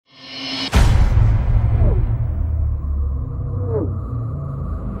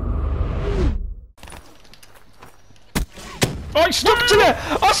stuck to you!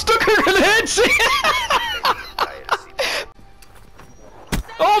 I stuck a grenade to you!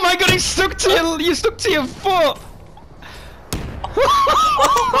 Oh my god, he stuck to you! You stuck to your foot!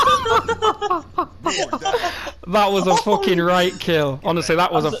 That was a fucking right kill. Honestly,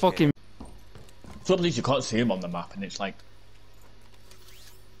 that was a fucking... Trouble is you can't see him on the map and it's like...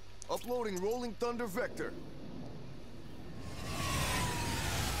 Uploading Rolling Thunder Vector.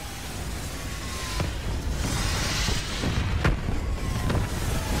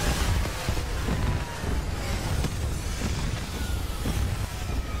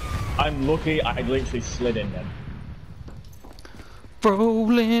 I'm lucky I literally slid in them.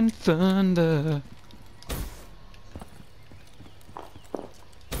 Rolling Thunder.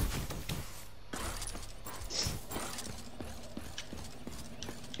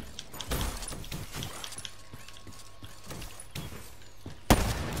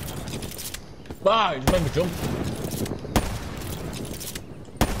 Ah, it made me jump.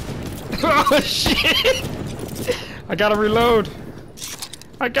 Oh shit! I gotta reload.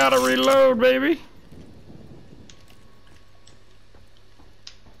 I gotta reload, baby.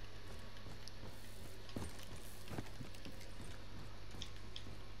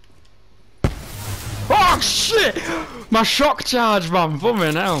 Oh shit! My shock charge, man.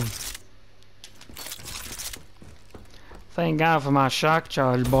 Fucking hell. Thank God for my shock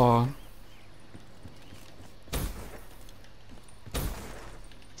charge, boy.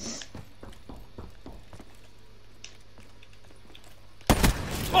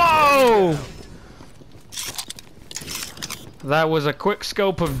 Whoa! That was a quick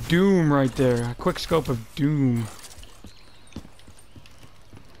scope of doom right there. A quick scope of doom.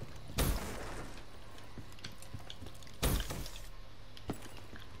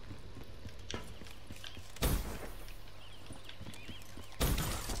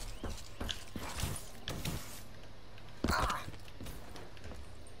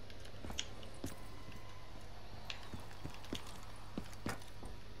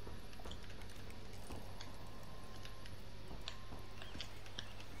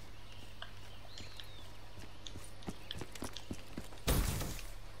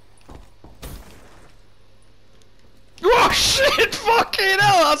 Oh shit! Fucking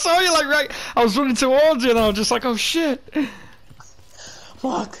hell! I saw you like right. I was running towards you and I was just like, oh shit!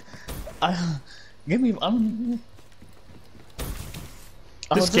 Fuck! Give me.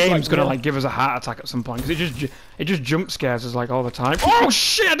 This game's gonna like give us a heart attack at some point because it just jump scares us like all the time. Oh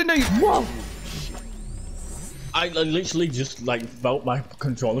shit! I didn't know you. Whoa! I literally just like felt my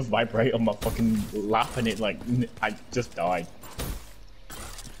controller vibrate on my fucking lap and it like I just died.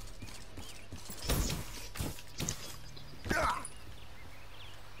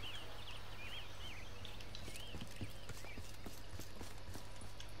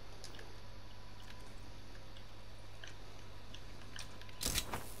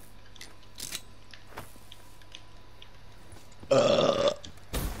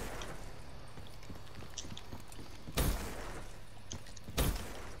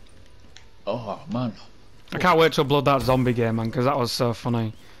 Oh man. I can't wait to upload that zombie game, man, because that was so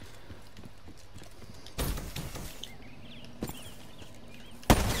funny.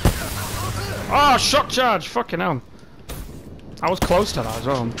 Oh, shock charge! Fucking hell. I was close to that as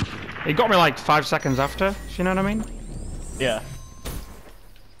well. It got me like 5 seconds after, if you know what I mean? Yeah.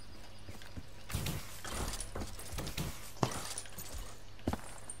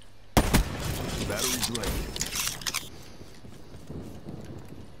 Battery drained.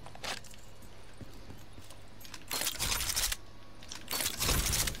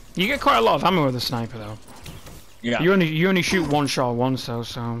 You get quite a lot of ammo with a sniper though. Yeah. You only shoot one shot once though,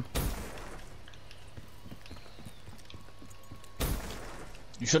 so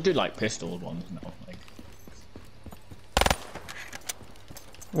You should do like pistol ones now. Like.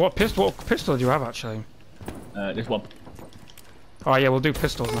 what pistol do you have actually? This one. Oh yeah, we'll do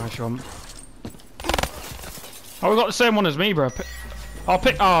pistols now if you want. Oh, we got the same one as me, bro. I'll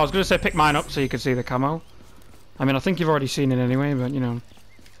pick. Oh, I was gonna say pick mine up so you could see the camo. I mean, I think you've already seen it anyway, but you know.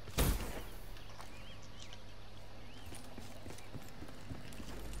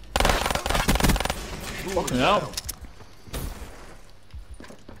 Fucking hell.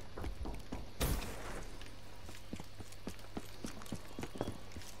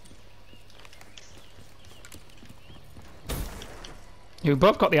 You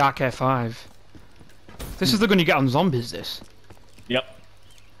both got the RK5. This is the gun you get on zombies, this. Yep.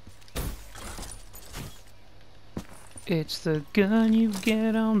 It's the gun you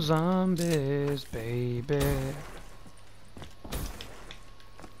get on zombies, baby.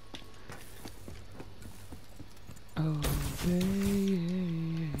 Oh, baby.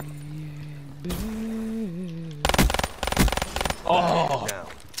 Oh! Down.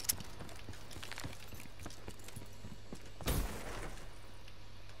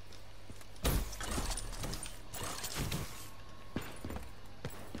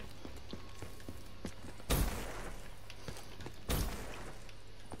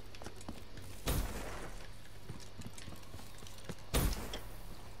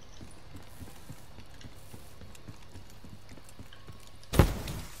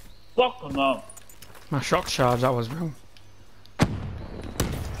 Fuck no. My shock charge, that was wrong.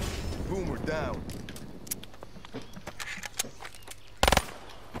 Boomer down.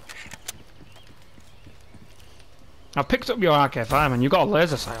 I picked up your RK5 man, you got a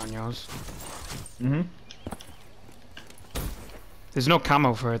laser sight on yours. Mm-hmm. There's no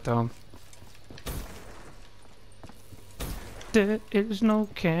camo for it though. There is no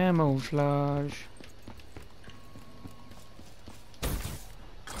camouflage.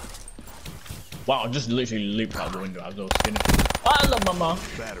 Wow, I just literally leaped out the window. I was all skinny. I love mama.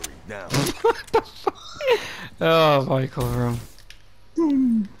 Battery down. Oh, Michael, wrong.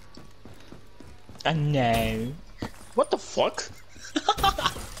 I know. What the fuck?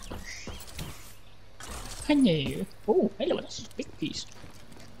 I know. Oh, hello, that's a big piece.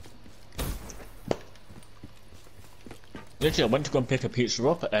 Literally, I went to go and pick a pizza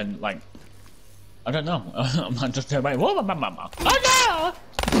up and, like, I don't know. I just turned away. Whoa, mama. Oh no!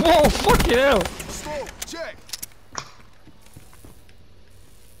 Whoa, fucking hell! Slow. Check.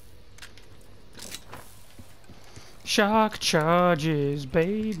 Shock charges,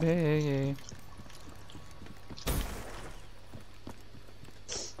 baby.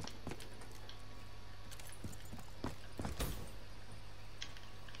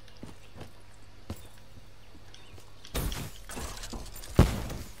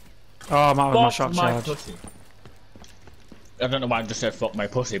 Oh, that was my shock charge. Pussy. I don't know why I just said fuck my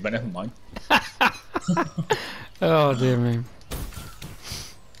pussy, but never mind. Oh, dear me.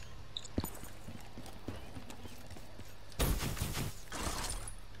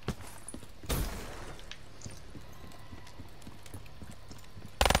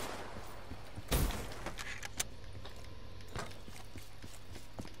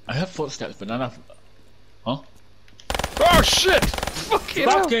 I heard footsteps, but then Huh? Oh, shit! Fucking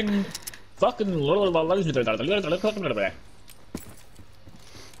hell. Fucking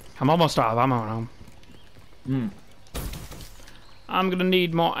I'm almost out of ammo now. Hmm. I'm gonna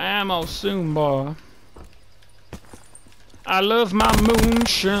need more ammo soon, boy. I love my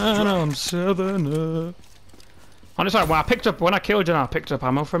moonshine, I'm southern up. Honestly, when I killed you, I picked up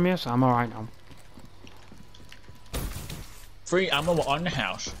ammo from you, so I'm alright now. Free ammo on the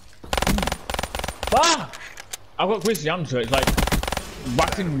house. Ah! I've got Chris Young, so it's like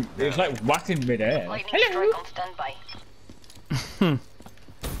whacking. It's like whacking midair. Hello. On standby.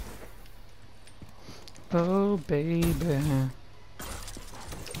 Oh, baby.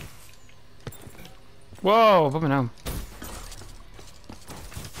 Whoa, put me down.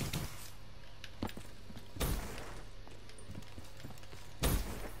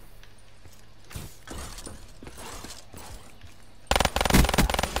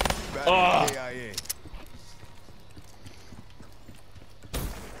 Battery AIA.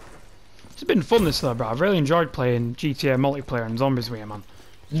 It's been fun this though, bro. I've really enjoyed playing GTA multiplayer and zombies with you, man.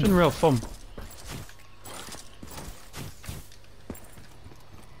 It's been real fun.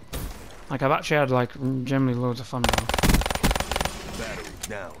 Like, I've actually had, like, generally loads of fun, bro. Battery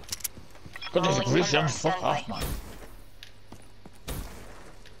down. God, there's a Chris Young. Fuck off, man.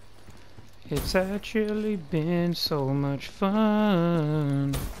 It's actually been so much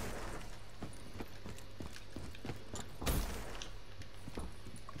fun.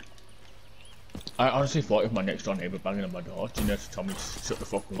 I I honestly thought if my next door neighbour banging on my door, she needs to tell me to shut the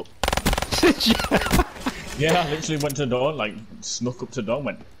fuck up. Yeah, I literally went to the door, like, snuck up to the door and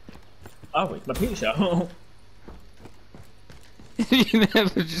went, oh, wait, my pizza. You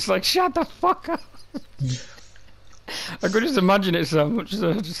never just like, shut the fuck up. I could just imagine it so much,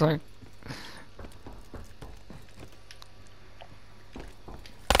 so just like...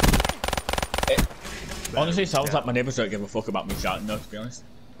 It honestly sounds like my neighbours don't give a fuck about me shouting though, to be honest.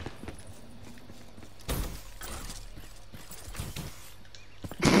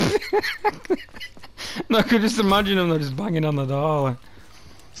 No, I could just imagine them just banging on the door. Like.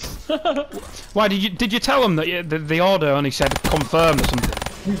 Why did you tell them that the order only said confirmed or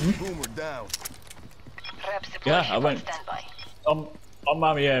something? Boomer down. Yeah, I went. On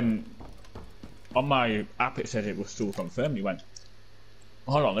my app it said it was still confirmed. You went,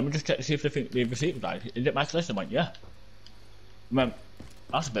 hold on, let me just check to see if the receipt was right. Is it my list? I went, yeah. I went,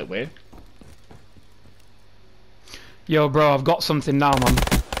 that's a bit weird. Yo, bro, I've got something now, man.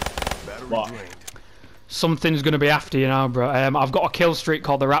 Battery What? drained. Something's gonna be after you now, bro. I've got a kill streak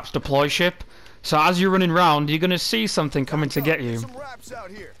called the Raps Deploy Ship. So as you're running round, you're gonna see something coming to get you. Some raps out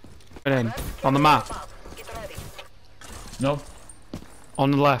here. Right in, on the map, Get ready. No.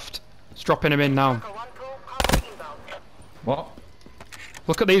 on the left. It's dropping him in now. Tracker 1-2, convoy inbound. What?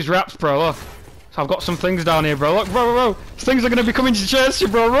 Look at these Raps, bro. Look. So I've got some things down here, bro. Look, bro. Things are gonna be coming to chase you,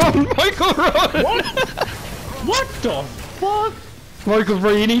 bro. Run, Michael, run. What? What the fuck? Michael, bro,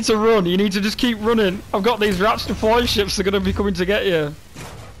 you need to run. You need to just keep running. I've got these Raps Deploy Ships. They're gonna be coming to get you.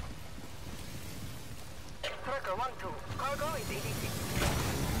 Tracker 1-2, cargo is ADC.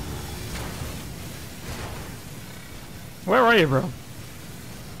 Where are you, bro?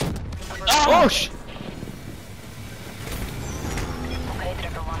 Oh, sh! Okay,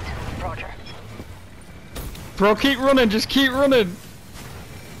 Tracker 1-2, roger. Bro, keep running. Just keep running.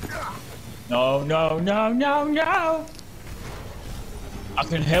 No. I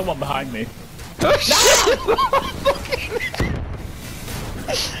can hear one behind me. Oh, shit!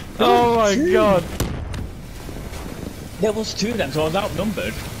 Oh my god. There was 2 then, so I was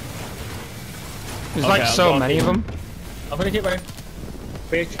outnumbered. There's Okay, like I've so got many of them. I'm gonna keep running.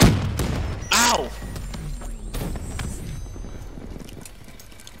 Bitch. Ow!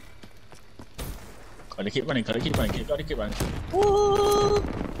 Gotta keep running, gotta keep running. Woo!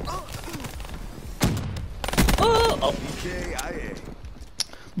 Oh. KIA.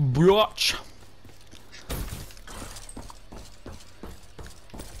 Brotch.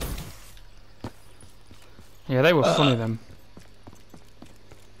 Yeah, they were funny them.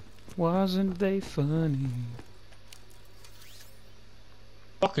 Wasn't they funny?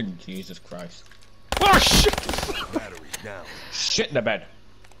 Fucking Jesus Christ. Oh shit! Battery down. Shit in the bed.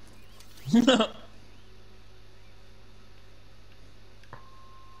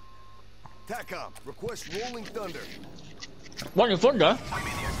 TACOM, request rolling thunder. Running thunder?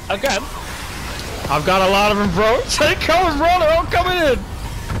 Again? I've got a lot of them, bro. Take cover, bro. They're all coming in.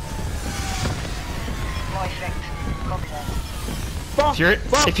 No effect. Copy that.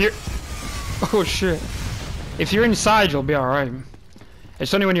 Fuck! If you're, oh shit. If you're inside, you'll be all right.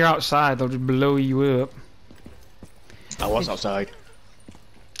 It's only when you're outside they'll just blow you up. I was outside.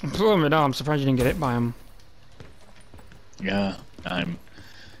 Blow me down. I'm surprised you didn't get hit by him. Yeah,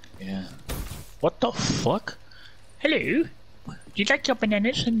 yeah. What the fuck? Hello? Would you like your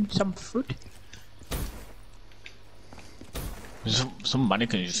bananas and some fruit? Some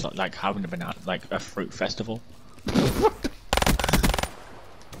mannequin is just like having a banana, like a fruit festival.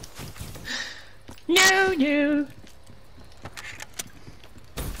 No.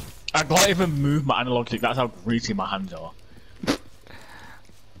 I can't even move my analog stick. That's how greasy my hands are.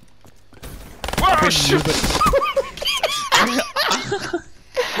 Oh shit!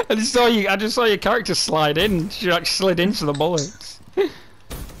 I just saw your character slide in. She like slid into the bullets. Yeah,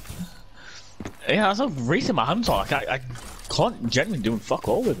 that's how greasy my hands are. Like, I can't genuinely do fuck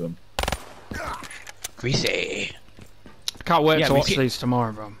all with them. Greasy. Can't wait Yeah, to we watch see- these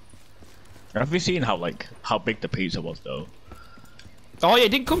tomorrow, bro. Have you seen how big the pizza was though? Oh yeah, it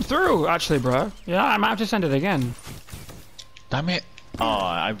did come through actually, bro. Yeah, I might have to send it again. Damn it! Oh,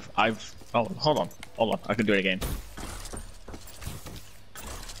 I've. Oh, hold on. I can do it again.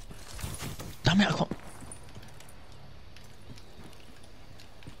 Damn it! I can't.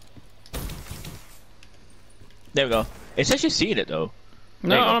 There we go. It says you've seen it though. No,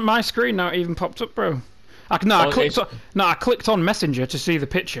 There you go. on my screen now it even popped up, bro. I Oh, clicked. it's- I clicked on Messenger to see the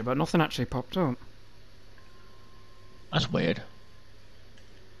picture, but nothing actually popped up. That's weird.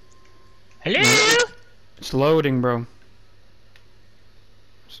 Hello. It's loading, bro.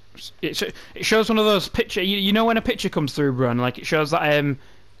 It shows one of those picture. You know when a picture comes through, bro, and like it shows that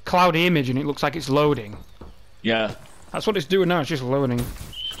cloudy image, and it looks like it's loading. Yeah. That's what it's doing now. It's just loading.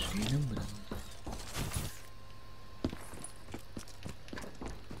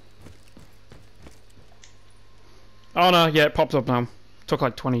 Oh no, yeah, it popped up now. Took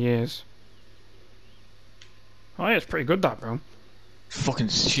like 20 years. Oh yeah, it's pretty good that, bro. Fucking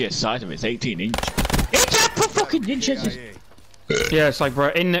sheer size of it's 18 inch. It's up for fucking inches. KIA. Yeah, it's like, bro,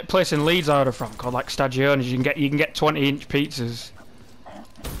 in that place in Leeds I ordered from called like Stagionis, you can get 20-inch pizzas.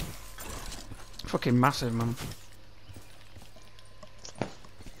 Fucking massive, man.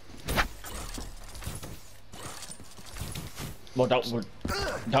 Well,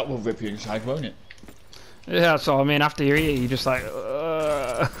 that will rip you inside, won't it? Yeah, so I mean, after you eat it, you just like,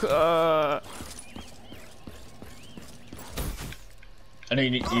 And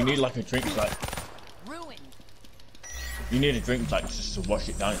then you need like a drink, like you need a drink, like just to wash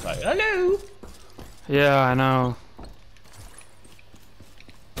it down. It's like, hello. Yeah, I know.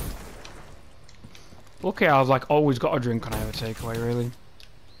 Lucky I've like always got a drink when I have a takeaway, really.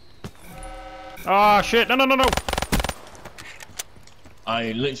 Ah, shit! No, no, no, no!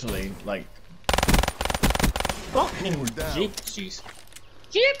 I literally, like... Fucking gypsies.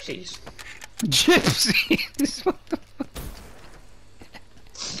 Gypsies! Gypsies! What the fuck?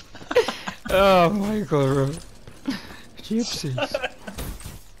 Oh, Michael, gypsies.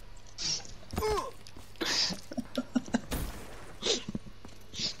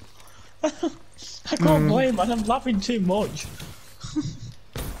 I can't blame, man. I'm laughing too much.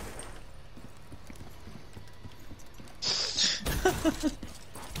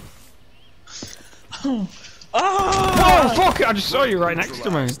 Oh, fuck it! I just saw you right next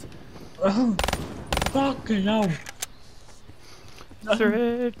to me. Fucking hell.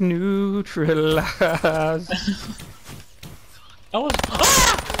 Threat neutralized. I was.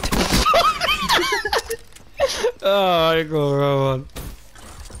 Oh, Michael, Rowan.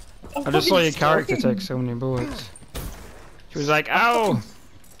 I just saw your character screamed. take so many bullets. She was like, ow!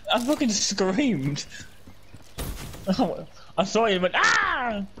 I fucking screamed. Oh, I saw you and went,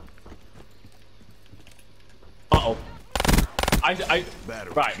 ah! Uh-oh.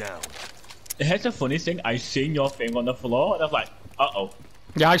 Battery Right. down. Here's the funny thing, I seen your thing on the floor and I was like, uh-oh.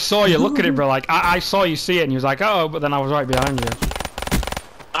 Yeah, I saw you look at it, bro. Like, I saw you see it and you was like, oh, but then I was right behind you.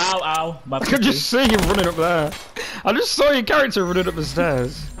 Ow, ow. My I could just see you running up there. I just saw your character running up the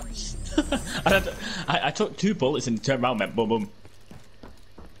stairs. I took 2 bullets and turned around and went boom boom.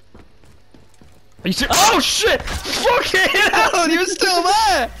 Are you oh shit! Fucking hell, you're still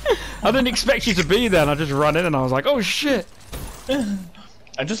there! I didn't expect you to be there and I just ran in and I was like, oh shit!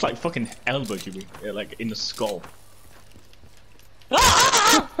 I just like fucking elbowed you like in the skull. Boom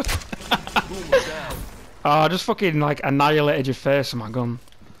was down. Oh, I just fucking like annihilated your face with my gun.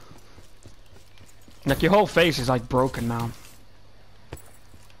 Like your whole face is like broken now.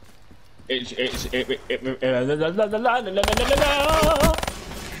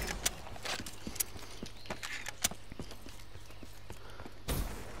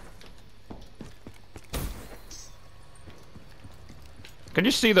 Can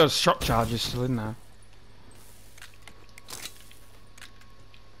you see those shock charges still in there?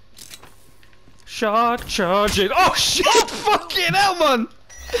 Shock charges. Oh shit! Fucking hell, man!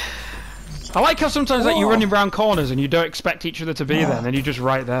 I like how sometimes like, you're running around corners and you don't expect each other to be there, and then you're just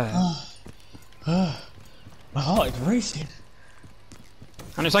right there. My heart is racing.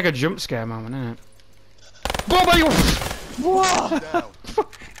 And it's like a jump scare moment, isn't it? Bob, you! Whoa! Down.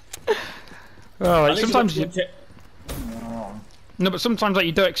 Oh, like, sometimes you... No, but sometimes like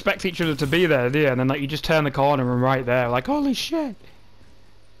you don't expect each other to be there, do you? And then like you just turn the corner and right there, like holy shit!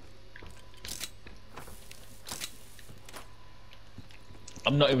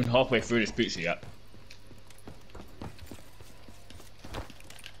 I'm not even halfway through this pizza yet.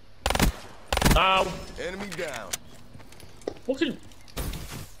 Ow! Enemy down. Fucking.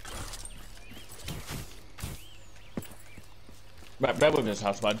 Right, bear with this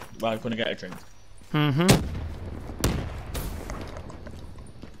house, man. I'm gonna get a drink. Mm-hmm.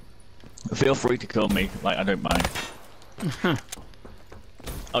 Feel free to kill me, like I don't mind.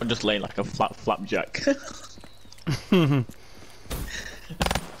 I'll just lay like a flapjack.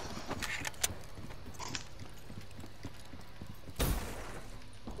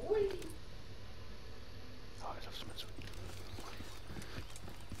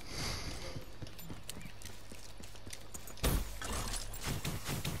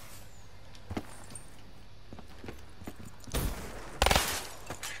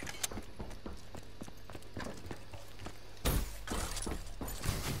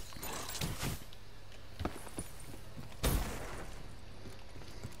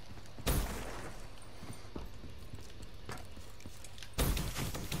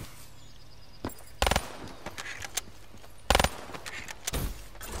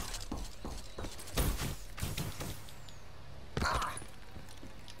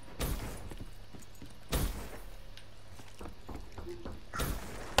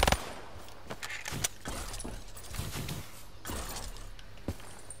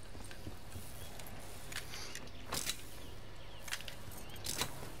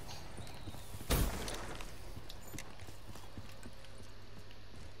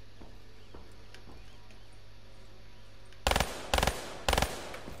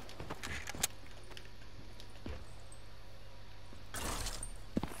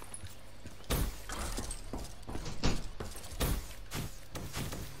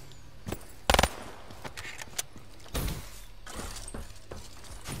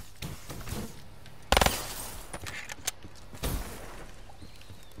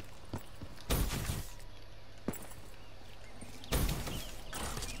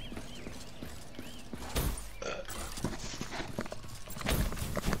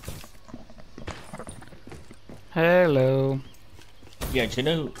 Hello. Yeah, do you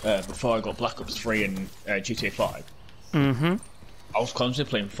know, before I got Black Ops 3 and GTA 5, Mm-hmm. I was constantly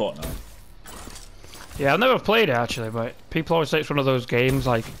playing Fortnite. Yeah, I've never played it actually, but people always say it's one of those games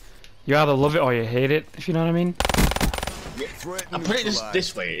like you either love it or you hate it, if you know what I mean. Threat I put it neutralized.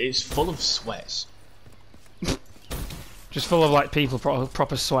 this way, it's full of sweats. Just full of like people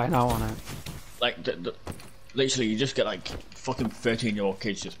proper sweating out on it. Like, literally, you just get like fucking 13-year-old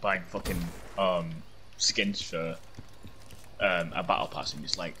kids just buying fucking skins for a battle pass, and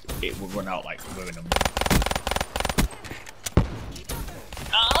it's like it will run out like within a month.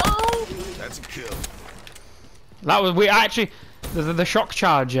 That's a kill. That was we actually the shock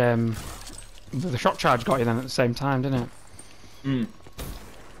charge the shock charge got you then at the same time, didn't it? Mm.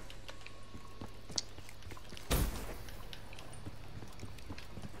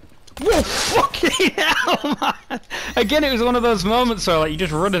 Whoa, fucking hell, man! Again, it was one of those moments where like you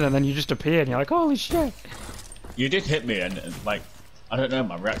just run in and then you just appear and you're like, holy shit! You did hit me, and like I don't know,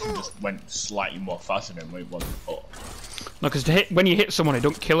 my reaction just went slightly more faster than it was before. No, because when you hit someone, it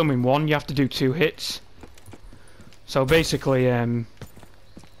don't kill them in one. You have to do 2 hits. So basically,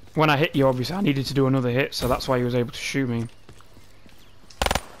 when I hit you, obviously I needed to do another hit, so that's why he was able to shoot me.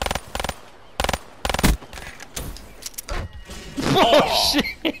 Oh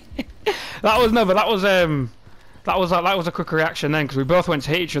shit! That was that was a quick reaction then, because we both went to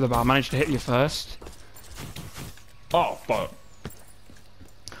hit each other, but I managed to hit you first. Oh, but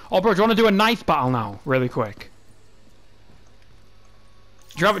Oh, bro, do you want to do a knife battle now, really quick?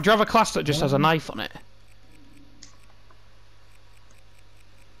 Do you have a class that just has a knife on it?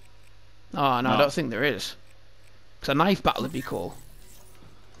 Oh, no, I don't think there is. Because a knife battle would be cool.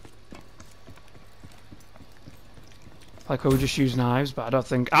 Like, we just use knives, but I don't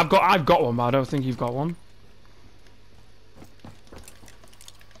think... I've got one, but I don't think you've got one.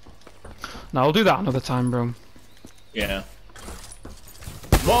 No, I'll do that another time, bro. yeah.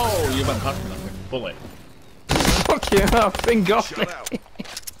 Whoa, you went past me like a bullet. Fuck you, that thing got me. Shut out.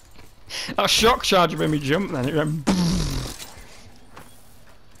 That shock charge made me jump then. It went...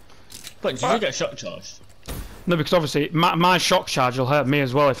 But did you get shot charged? No, because obviously my shock charge will hurt me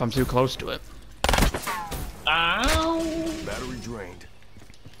as well if I'm too close to it. Ow! Battery drained.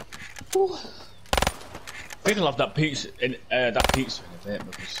 I think I'll have that pizza in a bit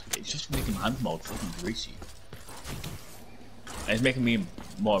because it's just making hand mode fucking greasy. And it's making me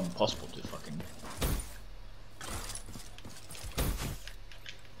more impossible to fucking.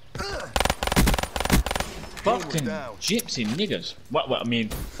 Fucking down. gypsy niggers. What I mean,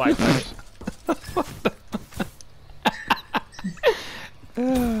 5 guys.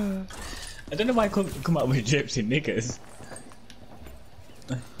 I don't know why I couldn't come up with gypsy niggers.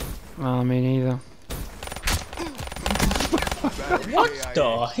 Well, me neither. Battery What AIA.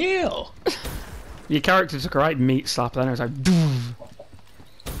 the hell? Your character took a right meat slap then. It was like, doof.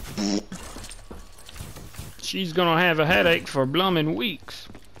 She's gonna have a headache for blooming weeks.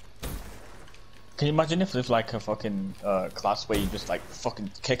 Can you imagine if there's like a fucking class where you just like fucking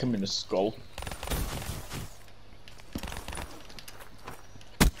kick him in the skull?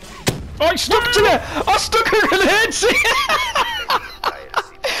 Oh, I stuck to you! I stuck a grenade to you!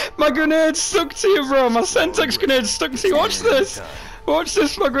 My grenade stuck to you, bro. My Sentex grenade stuck to you. Watch this. Watch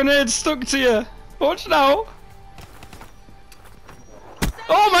this. My grenade stuck to you. Watch now.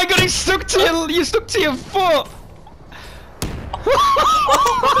 Oh my god, he stuck to you. You stuck to your foot.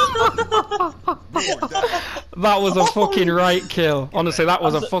 That was a fucking right kill. Honestly, that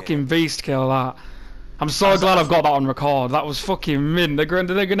was a fucking beast kill, that. I'm so glad I've got that on record. That was fucking mint. The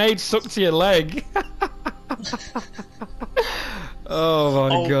grenade stuck to your leg. Oh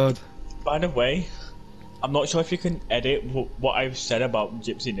my god. By the way, I'm not sure if you can edit what I've said about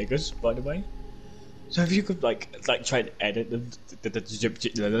gypsy niggers, by the way. So if you could like try and edit the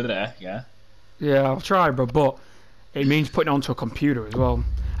gypsy, yeah. Yeah, I'll try, bro, but it means putting it onto a computer as well.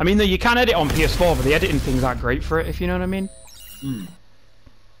 I mean, you can edit on PS4, but the editing things aren't great for it, if you know what I mean. Mm.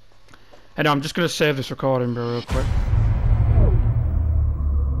 And I'm just gonna save this recording, bro, real quick.